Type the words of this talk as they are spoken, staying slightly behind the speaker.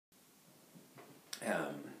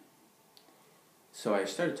Um, so I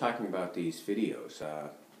started talking about these videos.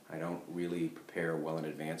 I don't really prepare well in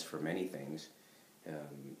advance for many things.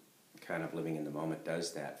 Kind of living in the moment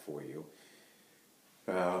does that for you.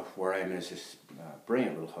 Where I am is this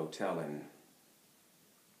brilliant little hotel in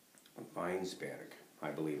Weinsberg,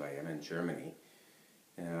 I believe I am, in Germany.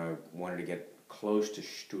 I wanted to get close to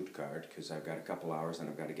Stuttgart because I've got a couple hours and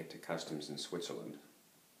I've got to get to customs in Switzerland.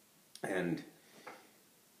 And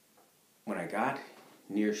when I got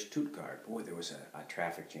near Stuttgart, boy, there was a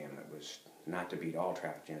traffic jam that was not to beat all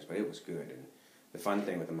traffic jams, but it was good. And the fun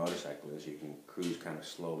thing with a motorcycle is you can cruise kind of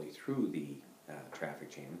slowly through the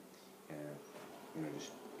traffic jam.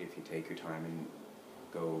 Just if you take your time and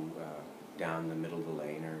go down the middle of the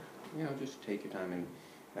lane, or just take your time,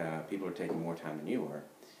 and people are taking more time than you are.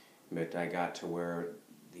 But I got to where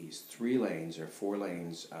these 3 lanes or 4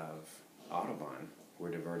 lanes of Autobahn were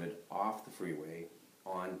diverted off the freeway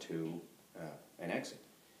onto an exit.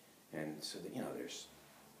 And so there's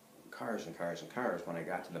cars and cars and cars. When I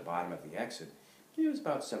got to the bottom of the exit, it was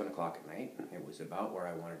about 7 o'clock at night. It was about where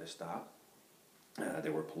I wanted to stop.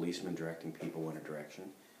 There were policemen directing people in a direction.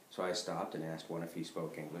 So I stopped and asked one if he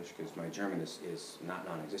spoke English, because my German is not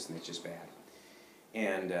non-existent, it's just bad.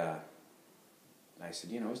 And I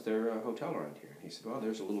said, is there a hotel around here? And he said, well,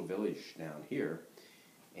 there's a little village down here,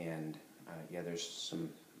 and there's some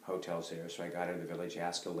hotels there. So I got out of the village,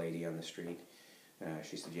 asked a lady on the street.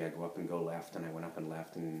 She said, yeah, go up and go left. And I went up and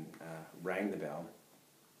left and rang the bell.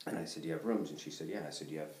 And I said, do you have rooms? And she said, yeah. I said,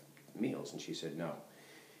 do you have meals? And she said, no.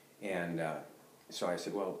 And so I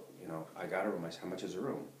said, well, I got a room. I said, how much is a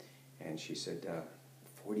room? And she said,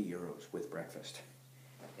 40 euros with breakfast.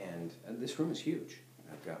 And this room is huge.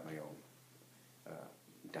 I've got my own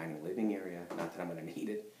dining living area. Not that I'm going to need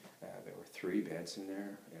it. There were 3 beds in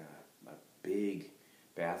there, a big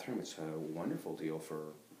bathroom. It's a wonderful deal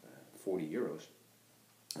for 40 euros.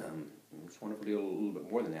 It's a wonderful deal, a little bit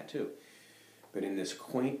more than that too. But in this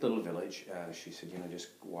quaint little village, she said, just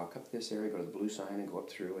walk up this area, go to the blue sign and go up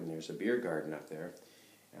through, and there's a beer garden up there,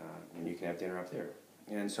 and you can have dinner up there.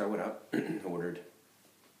 And so I went up, ordered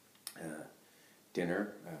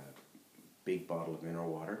dinner, big bottle of mineral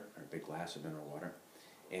water, or a big glass of mineral water,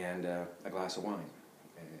 and a glass of wine.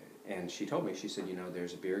 And she told me, she said,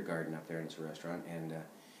 there's a beer garden up there, and it's a restaurant, and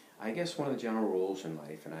I guess one of the general rules in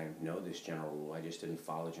life, and I know this general rule, I just didn't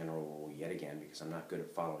follow the general rule yet again because I'm not good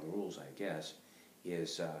at following rules, I guess,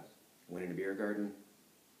 is when in a beer garden,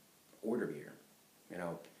 order beer.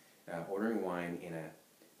 Ordering wine in a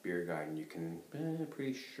beer garden, you can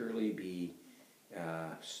pretty surely be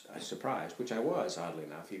surprised, which I was, oddly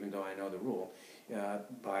enough, even though I know the rule,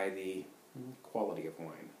 by the quality of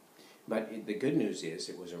wine. But the good news is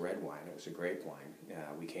it was a red wine. It was a grape wine.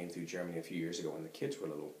 We came through Germany a few years ago when the kids were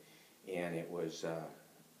little, and it was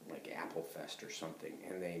like Apple Fest or something.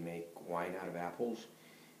 And they make wine out of apples.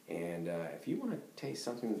 And if you want to taste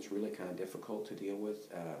something that's really kind of difficult to deal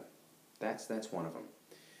with, that's one of them.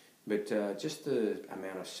 But just the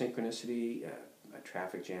amount of synchronicity, a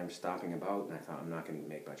traffic jam stopping about, and I thought I'm not going to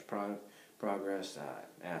make much progress,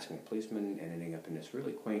 asking a policeman and ending up in this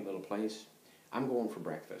really quaint little place. I'm going for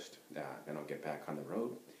breakfast. Then I'll get back on the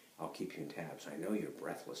road. I'll keep you in tabs. I know you're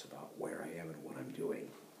breathless about where I am and what I'm doing.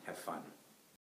 Have fun.